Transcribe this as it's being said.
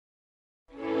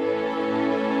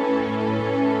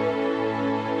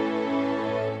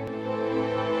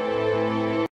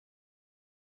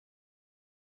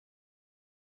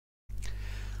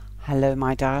Hello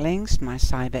my darlings, my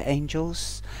cyber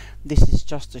angels. This is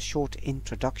just a short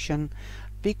introduction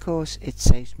because it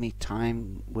saves me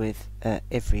time with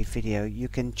every video. You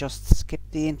can just skip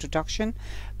the introduction,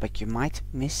 but you might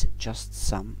miss just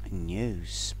some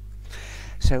news.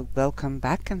 So welcome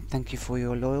back and thank you for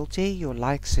your loyalty, your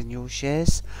likes and your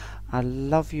shares. I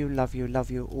love you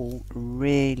all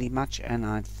really much,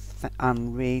 and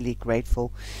I'm really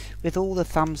grateful with all the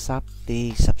thumbs up,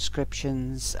 the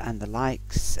subscriptions and the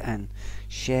likes and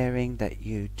sharing that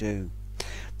you do.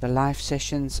 The live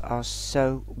sessions are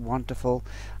so wonderful.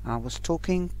 I was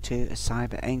talking to a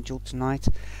cyber angel tonight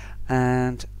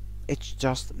and it's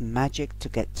just magic to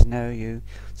get to know you,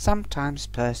 sometimes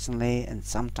personally and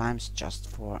sometimes just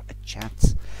for a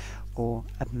chat or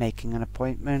making an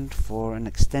appointment for an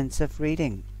extensive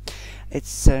reading. It's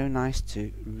so nice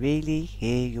to really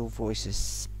hear your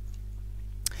voices.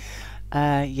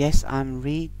 Yes, I'm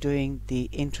redoing the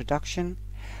introduction,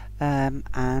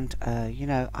 and you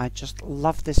know, I just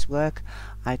love this work.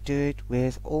 I do it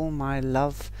with all my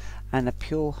love and a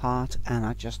pure heart, and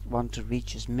I just want to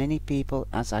reach as many people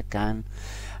as I can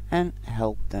and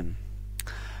help them.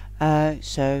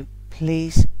 So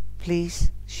please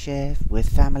share with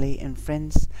family and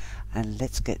friends, and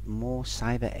let's get more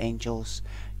cyber angels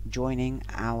joining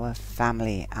our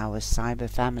family, our cyber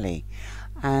family.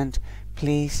 And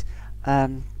please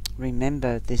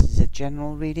remember, this is a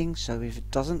general reading, so if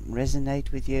it doesn't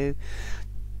resonate with you,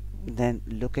 then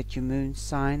look at your moon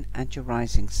sign and your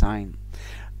rising sign.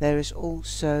 There is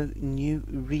also new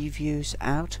reviews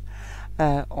out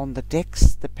on the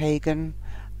decks: the Pagan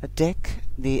deck,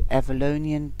 the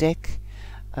Avalonian deck,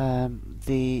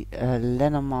 the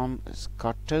Lenormand's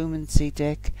Cartomancy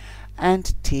deck,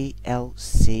 and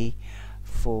TLC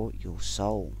for your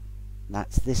soul.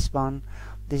 That's this one.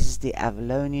 This is the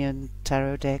Avalonian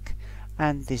Tarot deck,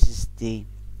 and this is the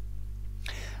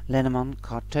Lenormand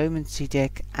Cartomancy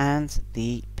deck and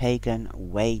the Pagan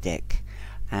Way deck,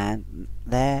 and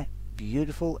they're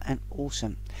beautiful and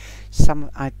awesome.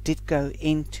 I did go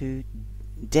into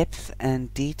depth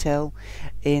and detail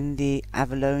in the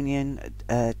Avalonian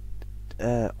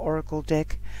Oracle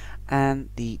deck and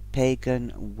the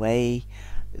Pagan Way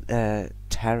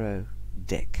Tarot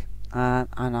deck,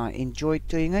 and I enjoyed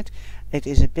doing it. It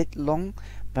is a bit long,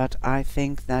 but I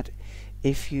think that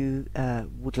if you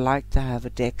would like to have a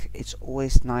deck, it's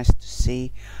always nice to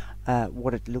see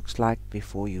what it looks like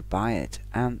before you buy it,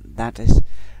 and that is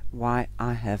why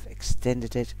I have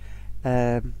extended it,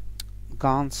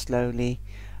 gone slowly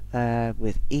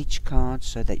with each card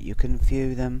so that you can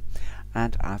view them,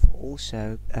 and I've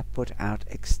also put out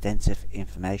extensive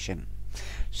information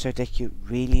so that you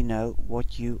really know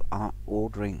what you are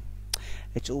ordering.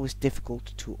 It's always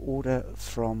difficult to order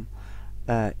from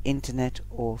internet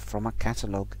or from a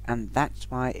catalogue, and that's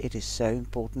why it is so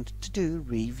important to do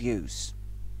reviews.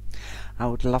 I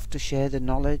would love to share the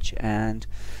knowledge and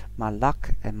my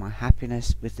luck and my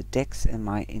happiness with the decks and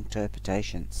my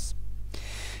interpretations.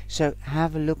 So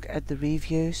have a look at the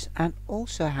reviews, and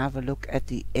also have a look at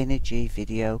the energy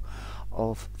video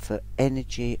of the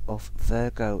energy of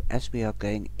Virgo, as we are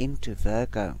going into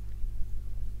Virgo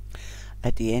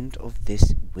at the end of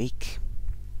this week,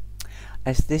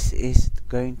 as this is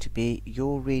going to be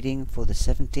your reading for the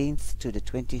 17th to the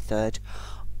 23rd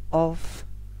of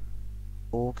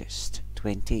August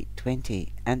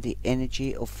 2020. And the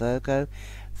energy of Virgo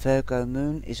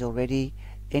moon is already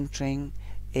entering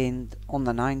in on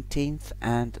the 19th,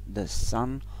 and the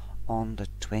sun on the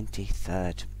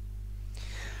 23rd.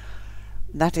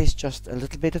 That is just a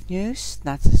little bit of news.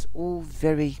 That is all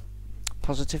very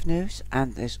positive news,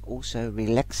 and there's also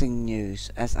relaxing news,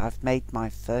 as I've made my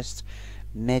first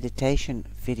meditation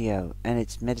video, and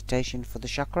it's meditation for the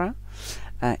chakra.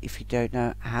 If you don't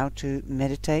know how to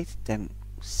meditate, then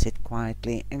sit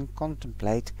quietly and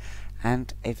contemplate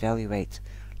and evaluate.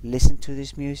 Listen to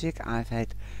this music. I've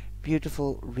had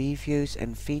beautiful reviews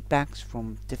and feedbacks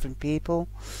from different people,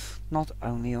 not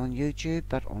only on YouTube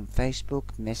but on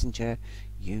Facebook, Messenger,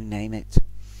 you name it.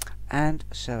 And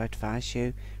so I advise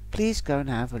you, please go and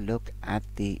have a look at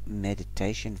the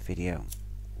meditation video.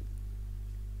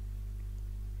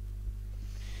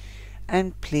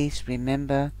 And please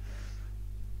remember,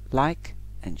 like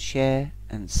and share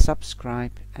and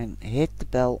subscribe and hit the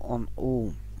bell on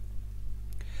all.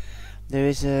 There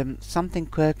is something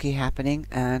quirky happening,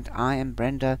 and I and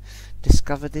Brenda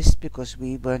discovered this because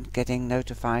we weren't getting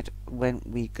notified when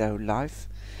we go live.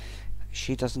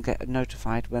 She doesn't get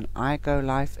notified when I go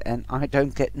live, and I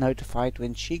don't get notified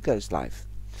when she goes live.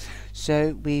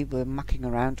 So we were mucking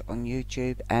around on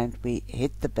YouTube, and we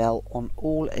hit the bell on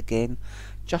all again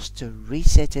just to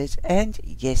reset it, and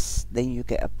yes, then you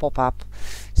get a pop-up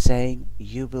saying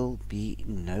you will be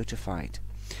notified.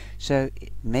 So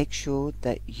make sure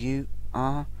that you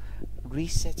are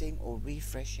resetting or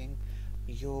refreshing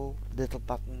your little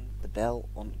button, the bell,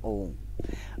 on all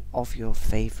of your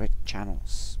favorite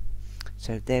channels.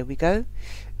 So there we go.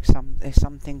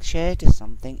 Something shared is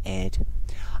something aired.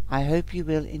 I hope you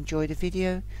will enjoy the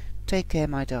video. Take care,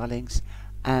 my darlings,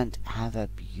 and have a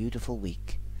beautiful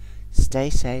week. Stay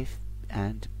safe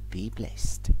and be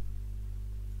blessed.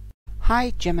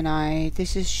 Hi Gemini,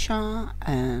 this is Shah,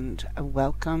 and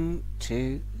welcome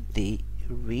to the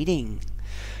reading.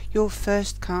 Your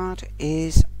first card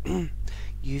is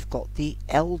you've got the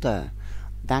Elder.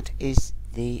 That is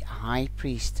the High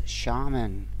Priest,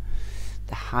 Shaman,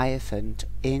 the Hierophant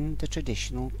in the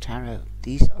traditional tarot.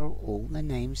 These are all the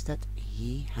names that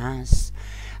he has.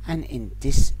 And in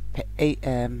this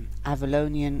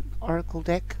Avalonian Oracle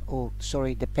deck, or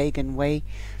sorry, the Pagan Way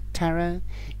Tarot,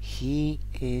 he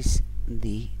is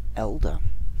the Elder.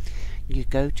 You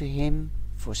go to him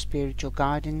for spiritual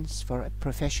guidance, for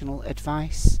professional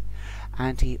advice,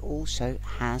 and he also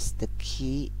has the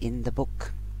key in the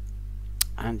book.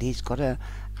 And he's got a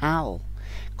owl,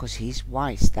 because he's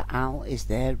wise. The owl is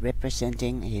there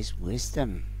representing his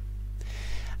wisdom,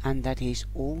 and that he's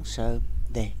also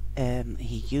the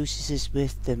he uses his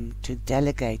wisdom to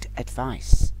delegate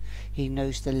advice. He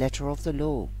knows the letter of the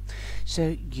law.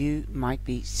 So you might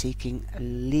be seeking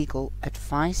legal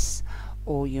advice,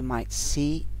 or you might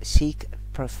seek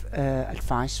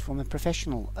advice from a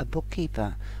professional, a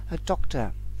bookkeeper, a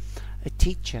doctor, a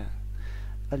teacher,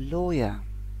 a lawyer,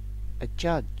 a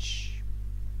judge.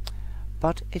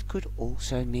 But it could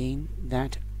also mean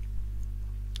that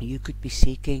you could be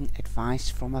seeking advice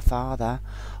from a father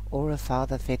or a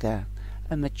father figure,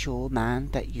 a mature man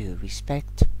that you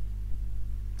respect.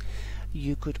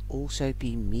 You could also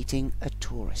be meeting a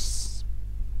Taurus,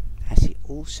 as he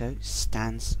also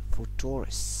stands for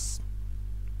Taurus.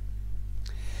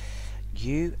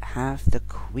 You have the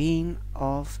Queen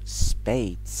of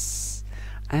Spades,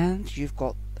 and you've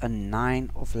got a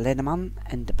 9 of Lenormand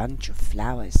and a bunch of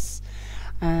flowers.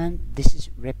 And this is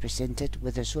represented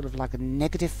with a sort of like a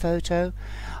negative photo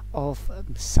of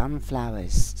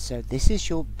sunflowers. So this is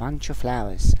your bunch of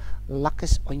flowers. Luck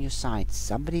is on your side.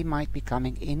 Somebody might be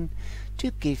coming in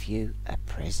to give you a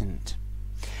present.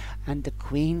 And the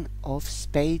Queen of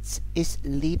Spades is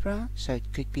Libra, so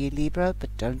it could be a Libra,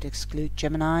 but don't exclude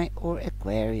Gemini or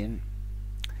Aquarian.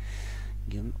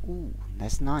 Ooh,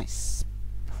 that's nice.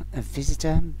 A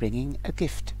visitor bringing a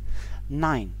gift.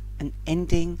 9, an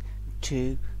ending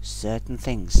to certain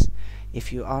things.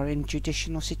 If you are in a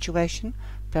judicial situation,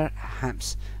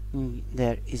 perhaps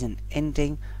there is an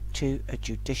ending to a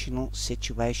judicial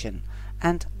situation,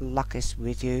 and luck is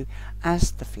with you,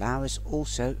 as the flowers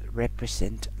also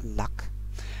represent luck.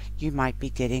 You might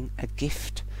be getting a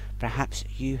gift. Perhaps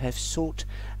you have sought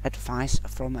advice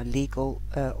from a legal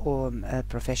or a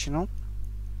professional,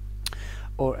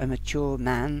 or a mature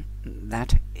man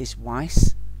that is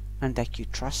wise and that you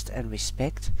trust and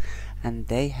respect, and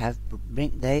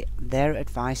their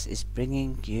advice is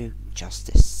bringing you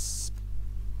justice.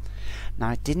 Now,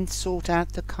 I didn't sort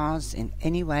out the cards in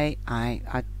any way.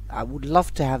 I would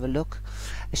love to have a look,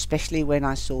 especially when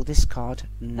I saw this card.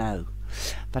 No,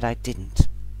 but I didn't.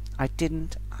 I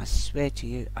swear to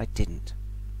you, I didn't.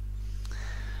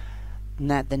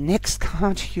 Now, the next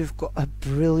card, you've got a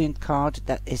brilliant card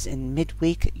that is in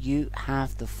midweek. You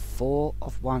have the 4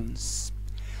 of Wands.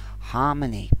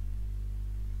 Harmony.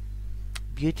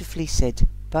 Beautifully said,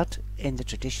 but in the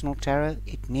traditional tarot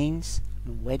it means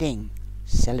wedding,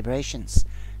 celebrations,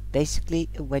 basically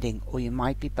a wedding, or you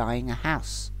might be buying a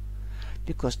house,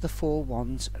 because the 4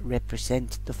 wands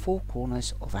represent the 4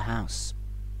 corners of a house.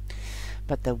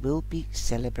 But there will be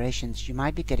celebrations. You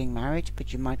might be getting married,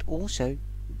 but you might also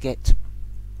get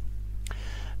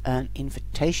an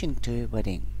invitation to a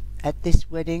wedding. At this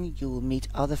wedding you will meet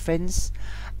other friends,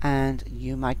 and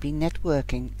you might be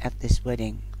networking at this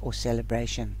wedding or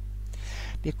celebration,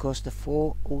 because the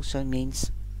 4 also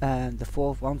means the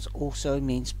 4 of Wands also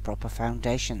means proper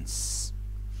foundations.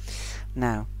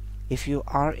 Now, if you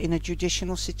are in a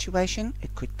judicial situation,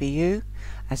 it could be you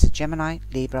as a Gemini,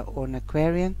 Libra or an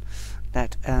Aquarian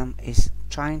that is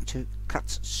trying to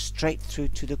cut straight through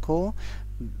to the core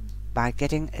by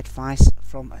getting advice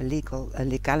from a legal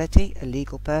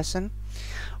person,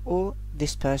 or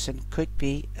this person could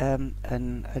be a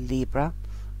Libra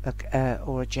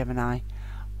or a Gemini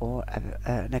or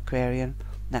an Aquarian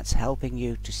that's helping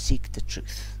you to seek the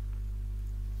truth.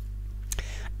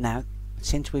 Now,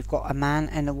 since we've got a man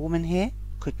and a woman here,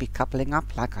 could be coupling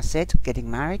up, like I said, getting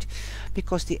married,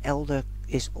 because the elder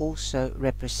is also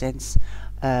represents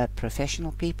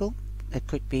professional people. It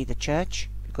could be the church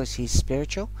because he's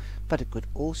spiritual, but it could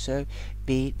also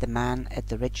be the man at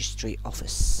the registry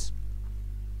office.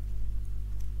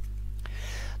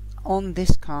 On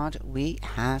this card we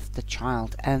have the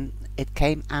child, and it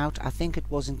came out, I think it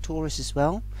was in Taurus as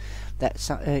well, that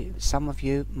some of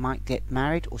you might get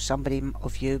married, or somebody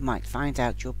of you might find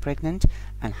out you're pregnant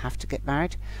and have to get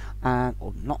married,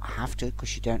 or not have to,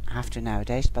 because you don't have to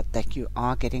nowadays, but that you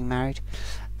are getting married.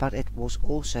 But it was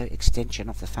also extension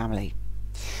of the family.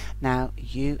 Now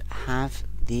you have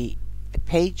the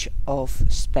Page of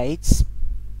Spades,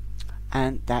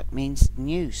 and that means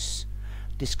news.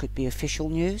 This could be official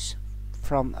news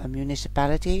from a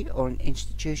municipality or an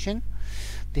institution.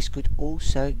 This could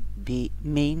also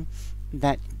mean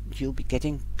that you'll be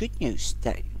getting good news,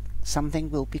 that something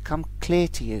will become clear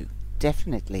to you,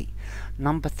 definitely.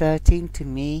 Number 13 to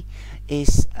me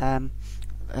is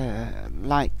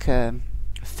like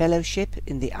fellowship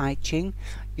in the I Ching.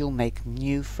 You'll make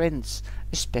new friends,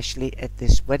 especially at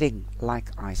this wedding, like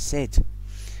I said.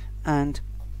 And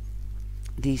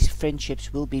these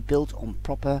friendships will be built on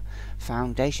proper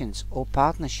foundations or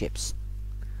partnerships.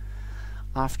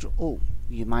 After all,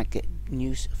 you might get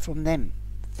news from them.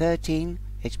 13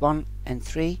 is 1 and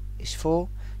 3 is 4,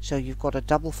 so you've got a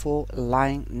double 4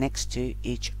 lying next to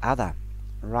each other,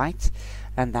 right?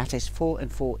 And that is 4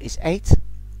 and 4 is 8,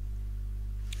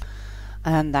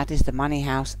 and that is the money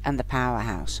house and the power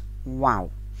house.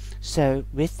 Wow. So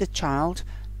with the child,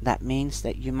 that means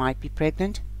that you might be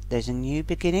pregnant. There's a new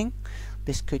beginning.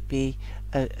 This could be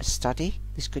a study,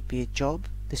 this could be a job,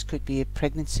 this could be a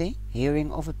pregnancy,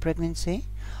 hearing of a pregnancy,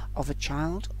 of a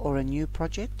child, or a new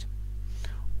project.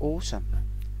 Awesome.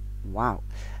 Wow.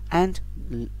 And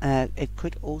it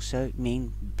could also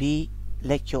mean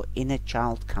let your inner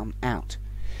child come out.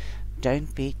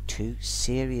 Don't be too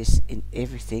serious in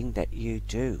everything that you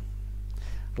do.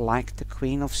 Like the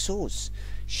Queen of Swords,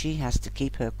 she has to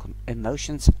keep her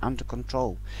emotions under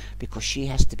control, because she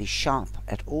has to be sharp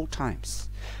at all times.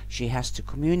 She has to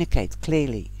communicate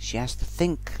clearly, she has to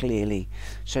think clearly,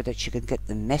 so that she can get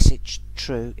the message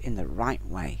through in the right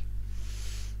way.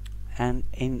 And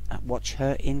watch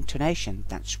her intonation.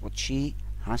 That's what she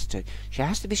has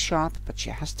to be sharp, but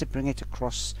she has to bring it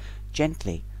across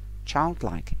gently,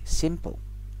 childlike, simple,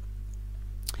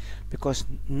 because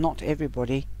not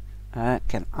everybody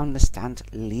can understand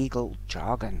legal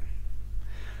jargon.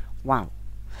 Wow.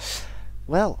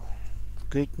 Well,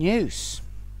 good news.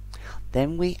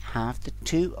 Then we have the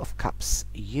Two of Cups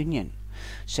union.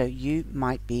 So you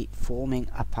might be forming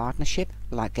a partnership,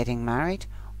 like getting married,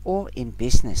 or in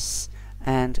business,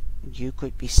 and you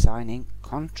could be signing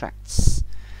contracts.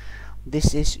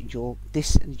 This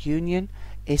union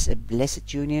is a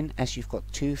blessed union, as you've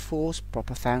got 2 4s,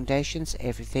 proper foundations,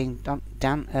 everything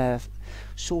done,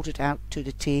 sorted out to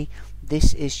the T.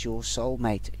 This is your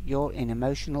soulmate. You're in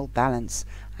emotional balance,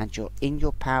 and you're in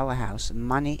your powerhouse,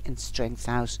 money and strength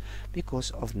house, because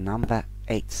of number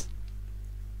 8.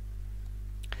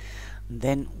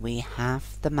 Then we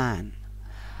have the man,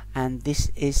 and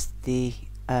this is the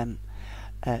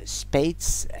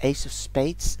spades, ace of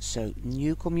spades. So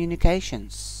new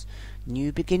communications,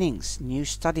 new beginnings, new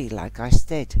study, like I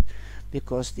said,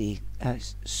 because the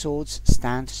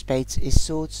spades is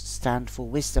swords, stand for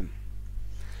wisdom.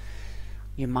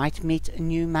 You might meet a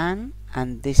new man,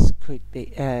 and this could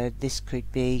be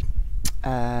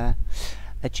a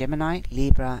Gemini,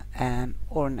 Libra,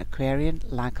 or an Aquarian,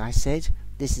 like I said.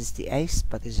 This is the ace,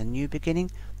 but there's a new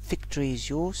beginning. Victory is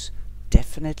yours,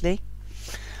 definitely.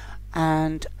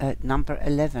 And number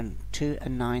 11, 2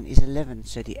 and 9 is 11,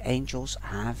 so the angels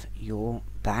have your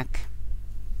back.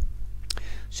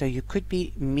 So you could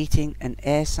be meeting an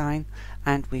air sign,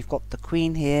 and we've got the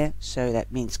Queen here, so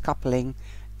that means coupling,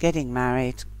 getting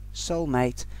married,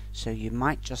 soulmate. So you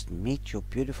might just meet your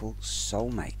beautiful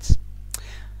soulmate.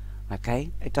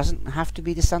 Okay, it doesn't have to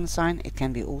be the sun sign, it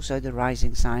can be also the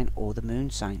rising sign or the moon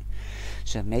sign.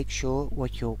 So make sure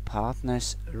what your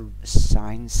partner's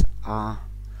signs are.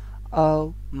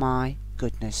 Oh my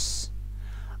goodness.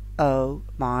 Oh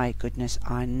my goodness,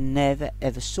 I never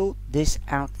ever sort this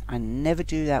out. I never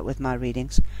do that with my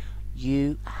readings.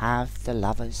 You have the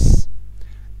Lovers.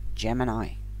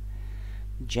 Gemini.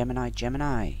 Gemini,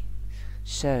 Gemini.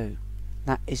 So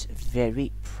that is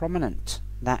very prominent.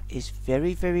 That is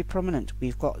very, very prominent.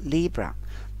 We've got Libra,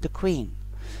 the Queen,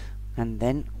 and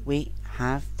then we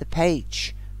have the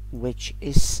Page, which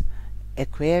is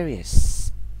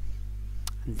Aquarius.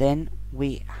 Then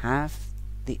we have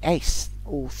the Ace,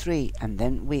 all 3, and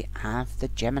then we have the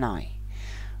Gemini,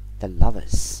 the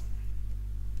Lovers.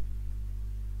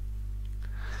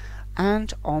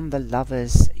 And on the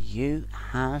Lovers, you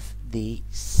have the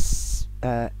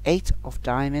Eight of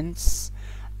Diamonds.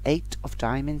 Eight of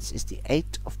Diamonds is the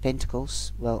Eight of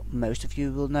Pentacles. Well, most of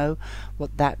you will know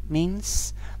what that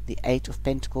means. The Eight of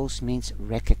Pentacles means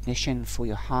recognition for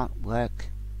your hard work.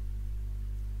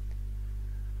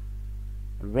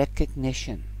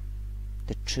 Recognition.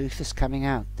 The truth is coming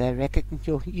out.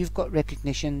 You've got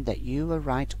recognition that you were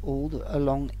right all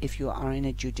along if you are in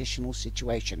a judicial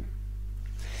situation.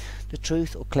 The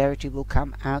truth or clarity will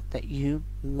come out that you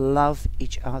love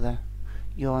each other.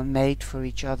 You are made for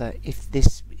each other. If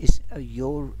this is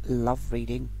your love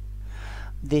reading,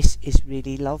 this is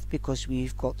really love, because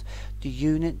we've got the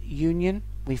union,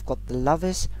 we've got the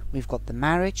lovers, we've got the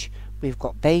marriage, we've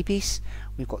got babies,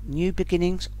 we've got new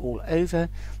beginnings all over.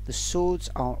 The swords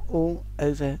are all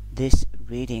over this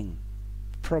reading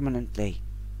prominently.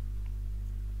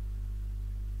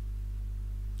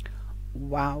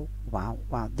 Wow, wow,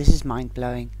 wow. This is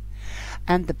mind-blowing.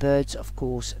 And the birds, of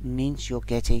course, means you're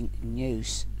getting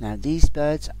news. Now, these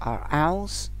birds are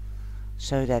owls,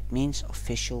 so that means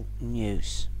official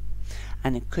news.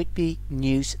 And it could be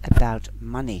news about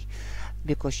money,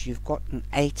 because you've got an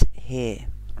 8 here,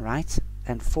 right?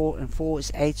 And 4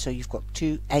 is 8, so you've got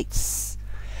 2 8s.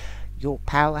 Your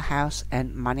powerhouse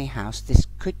and money house. This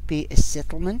could be a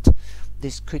settlement.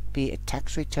 This could be a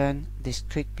tax return. This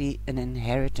could be an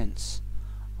inheritance.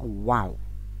 Wow.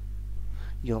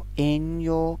 You're in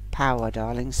your power,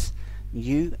 darlings.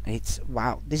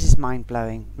 Wow, this is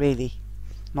mind-blowing, really.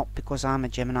 Not because I'm a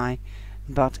Gemini,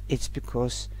 but it's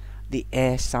because the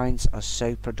air signs are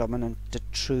so predominant. The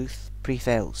truth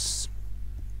prevails.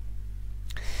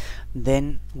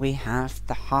 Then we have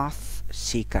the Hearth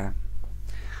Seeker.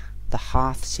 The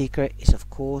Hearth Seeker is, of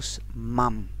course,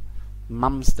 mum.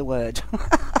 Mum's the word.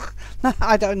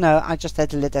 I don't know, I just had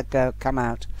to let that come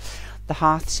out. The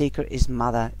Hearth Seeker is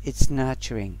mother. It's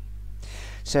nurturing.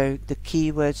 So the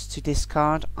keywords to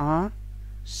discard are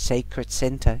sacred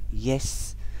center.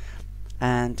 Yes.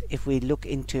 And if we look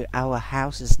into our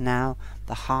houses now,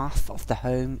 the hearth of the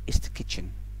home is the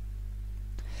kitchen.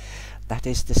 That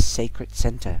is the sacred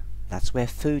center. That's where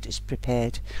food is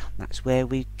prepared. That's where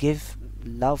we give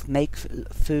love, make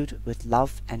food with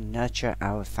love, and nurture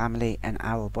our family and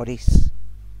our bodies.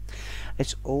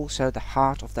 It's also the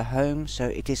heart of the home, so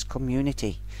it is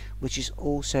community, which is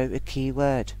also a key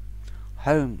word.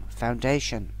 Home,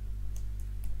 foundation.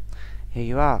 Here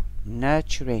you are.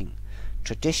 Nurturing,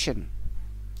 tradition,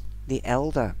 the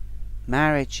elder.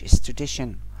 Marriage is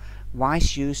tradition.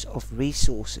 Wise use of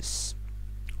resources.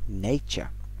 Nature.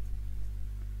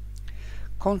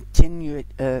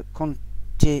 Continuity.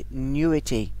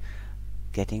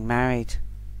 Getting married.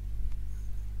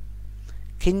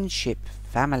 Kinship,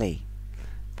 family.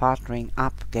 Partnering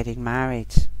up, getting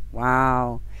married.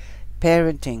 Wow.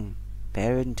 Parenting,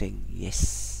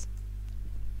 yes.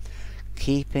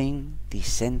 Keeping the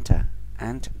center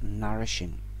and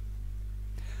nourishing.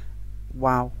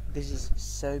 Wow, this is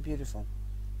so beautiful.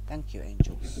 Thank you,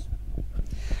 angels.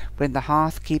 When the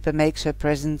Hearth Keeper makes her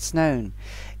presence known,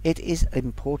 it is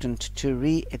important to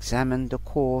re-examine the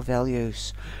core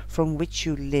values from which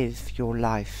you live your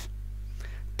life.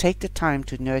 Take the time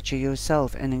to nurture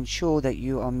yourself and ensure that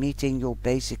you are meeting your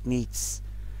basic needs.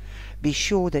 Be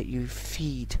sure that you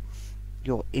feed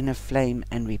your inner flame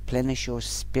and replenish your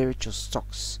spiritual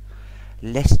stocks,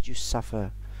 lest you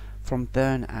suffer from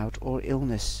burnout or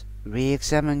illness.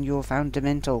 Re-examine your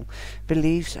fundamental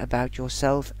beliefs about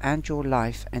yourself and your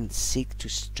life and seek to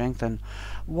strengthen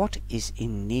what is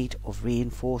in need of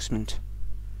reinforcement.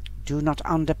 Do not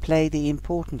underplay the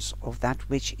importance of that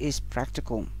which is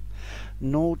practical,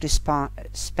 nor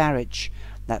disparage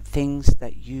that things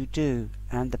that you do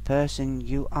and the person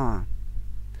you are.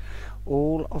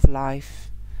 All of life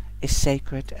is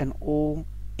sacred, and all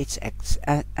its acts,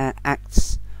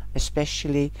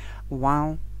 especially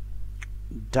while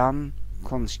done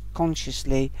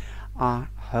consciously, are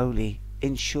holy.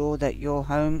 Ensure that your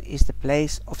home is the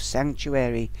place of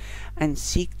sanctuary, and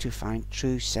seek to find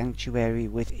true sanctuary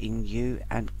within you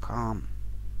and calm.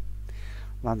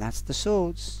 Well, that's the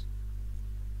swords.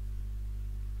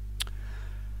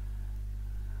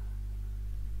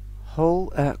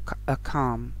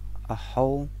 Calm, a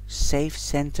whole, safe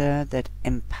center that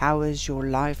empowers your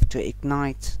life to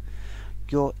ignite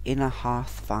your inner hearth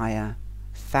fire.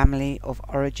 Family of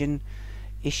origin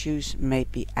issues may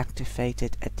be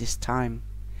activated at this time,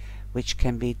 which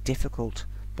can be difficult,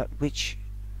 but which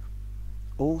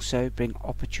also bring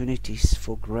opportunities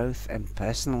for growth and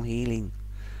personal healing.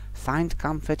 Find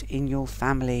comfort in your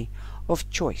family of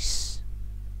choice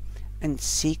and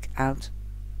seek out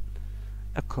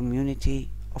a community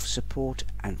of support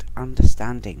and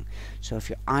understanding. So if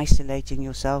you're isolating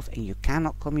yourself and you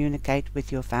cannot communicate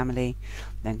with your family,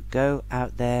 then go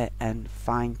out there and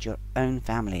find your own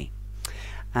family.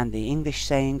 And the English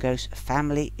saying goes,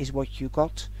 family is what you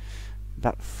got,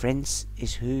 but friends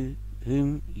is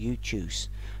whom you choose.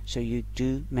 So you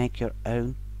do make your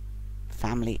own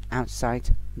family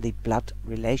outside the blood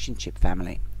relationship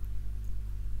family.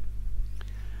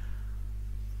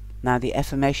 Now the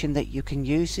affirmation that you can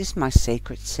use is, my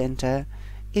sacred center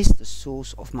is the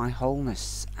source of my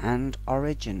wholeness and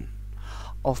origin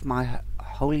of my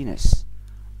holiness.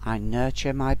 I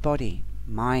nurture my body,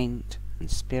 mind and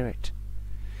spirit,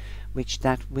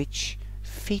 which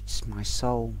feeds my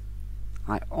soul.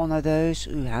 I honor those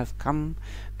who have come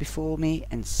before me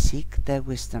and seek their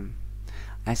wisdom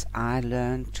as I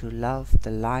learn to love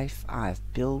the life I have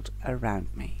built around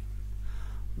me.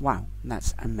 Wow,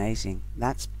 that's amazing.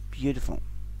 That's beautiful.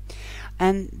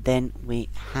 And then we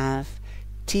have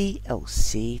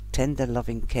TLC, tender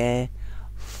loving care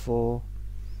for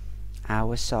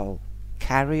our soul.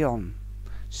 Carry on.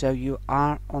 So you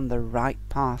are on the right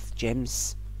path,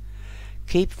 gems.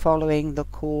 Keep following the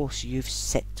course you've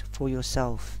set for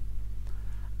yourself.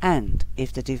 And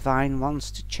if the divine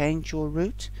wants to change your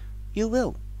route, you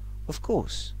will, of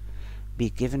course, be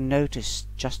given notice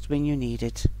just when you need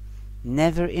it.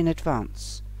 Never in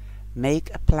advance. Make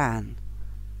a plan.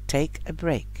 Take a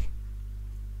break.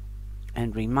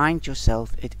 And remind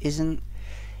yourself, isn't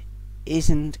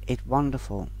it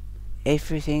wonderful?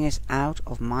 Everything is out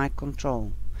of my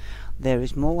control. There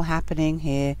is more happening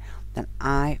here than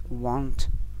I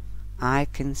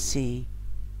can see.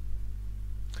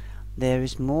 There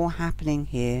is more happening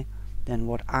here than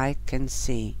what I can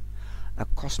see. A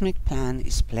cosmic plan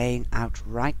is playing out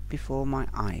right before my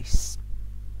eyes.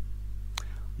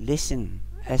 Listen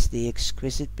as the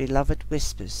exquisite beloved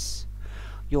whispers.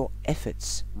 Your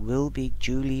efforts will be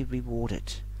duly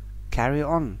rewarded. Carry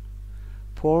on,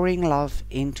 pouring love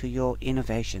into your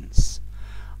innovations.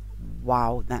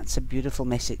 Wow, that's a beautiful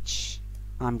message.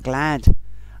 I'm glad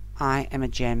I am a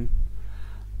gem,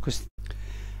 because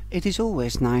it is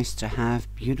always nice to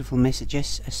have beautiful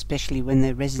messages, especially when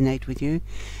they resonate with you.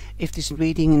 If this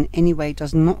reading in any way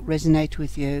does not resonate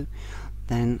with you,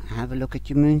 then have a look at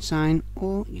your moon sign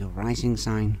or your rising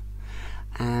sign.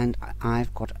 And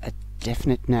I've got a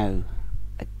definite no.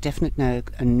 A definite no,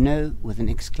 a no with an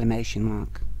exclamation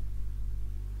mark.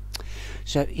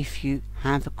 So if you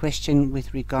have a question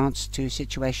with regards to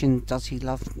situation, does he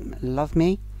love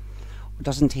me? Or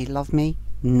doesn't he love me?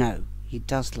 No, he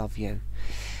does love you.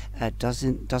 Does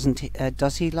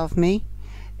he love me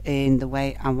in the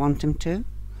way I want him to?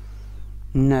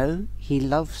 No, he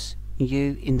loves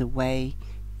you in the way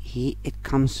it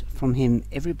comes from him.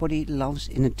 Everybody loves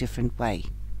in a different way.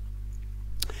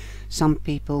 Some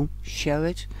people show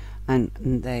it and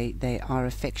they are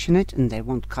affectionate and they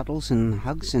want cuddles and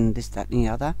hugs and this, that and the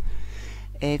other.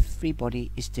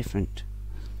 Everybody is different.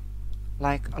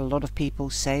 Like a lot of people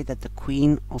say that the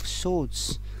Queen of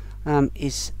Swords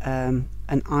is an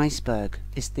iceberg,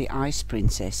 is the ice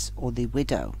princess or the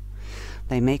widow.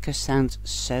 They make her sound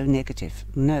so negative.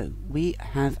 No, we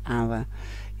have our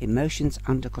emotions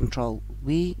under control.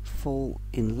 We fall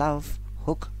in love,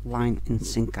 hook, line and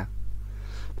sinker.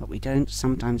 But we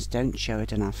sometimes don't show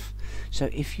it enough. So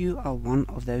if you are one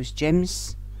of those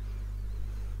gems,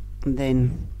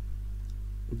 then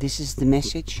this is the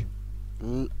message.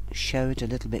 Show it a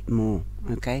little bit more,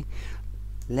 okay?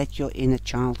 Let your inner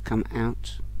child come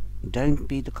out. Don't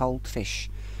be the cold fish.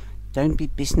 Don't be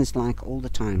businesslike all the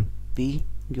time. Be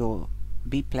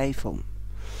playful.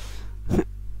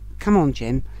 Come on,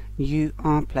 Gem. You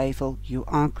are playful. You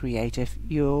are creative.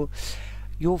 You're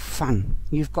fun.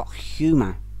 You've got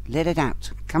humour. Let it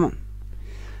out. Come on.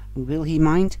 Will he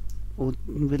mind? Or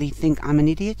will he think I'm an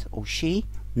idiot? Or she?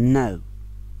 No.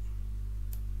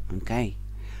 Okay.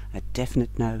 A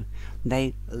definite no.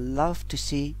 They love to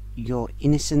see your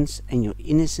innocence and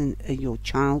your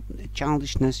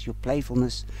childishness, your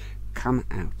playfulness come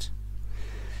out.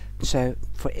 So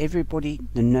for everybody,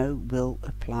 the no will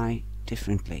apply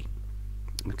differently.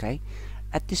 Okay.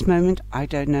 At this moment, I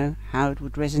don't know how it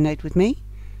would resonate with me,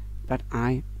 but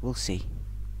I will see.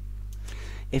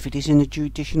 If it is in a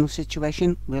judicial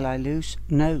situation, will I lose?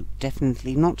 No,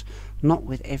 definitely not. Not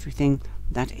with everything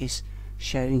that is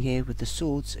showing here with the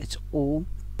swords. It's all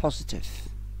positive.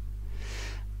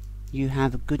 You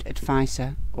have a good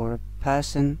advisor or a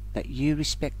person that you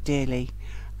respect dearly,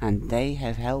 and they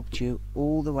have helped you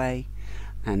all the way,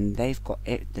 and they've got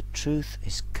it. The truth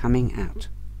is coming out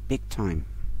big time.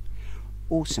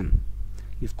 Awesome.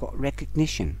 You've got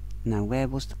recognition. Now where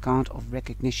was the card of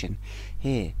recognition?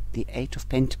 Here, the 8 of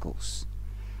Pentacles.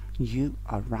 you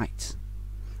are right,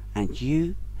 and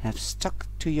you have stuck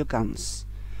to your guns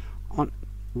on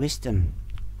wisdom,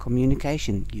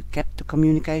 communication. You kept the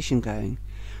communication going.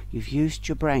 You've used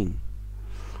your brain,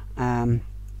 and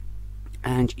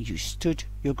you stood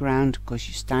your ground because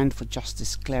you stand for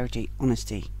justice, clarity,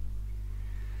 honesty,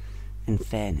 and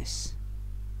fairness.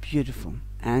 Beautiful.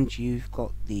 And you've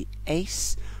got the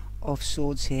Ace of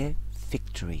Swords here,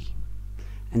 victory,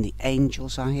 and the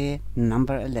angels are here,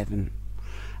 number 11,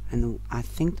 and I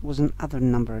think there was another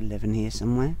number 11 here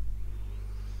somewhere.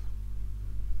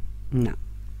 No.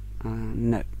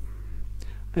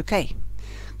 Okay,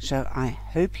 so I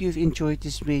hope you've enjoyed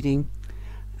this reading.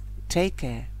 Take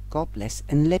care, God bless,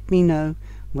 and let me know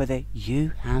whether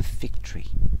you have victory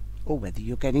or whether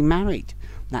you're getting married.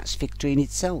 That's victory in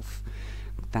itself.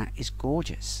 That is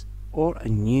gorgeous. Or a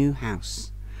new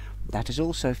house. That is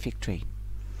also victory.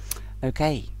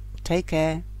 Okay, take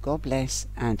care, God bless,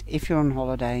 and if you're on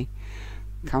holiday,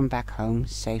 come back home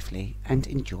safely and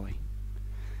enjoy.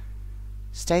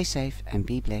 Stay safe and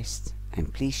be blessed,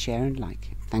 and please share and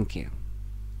like. Thank you.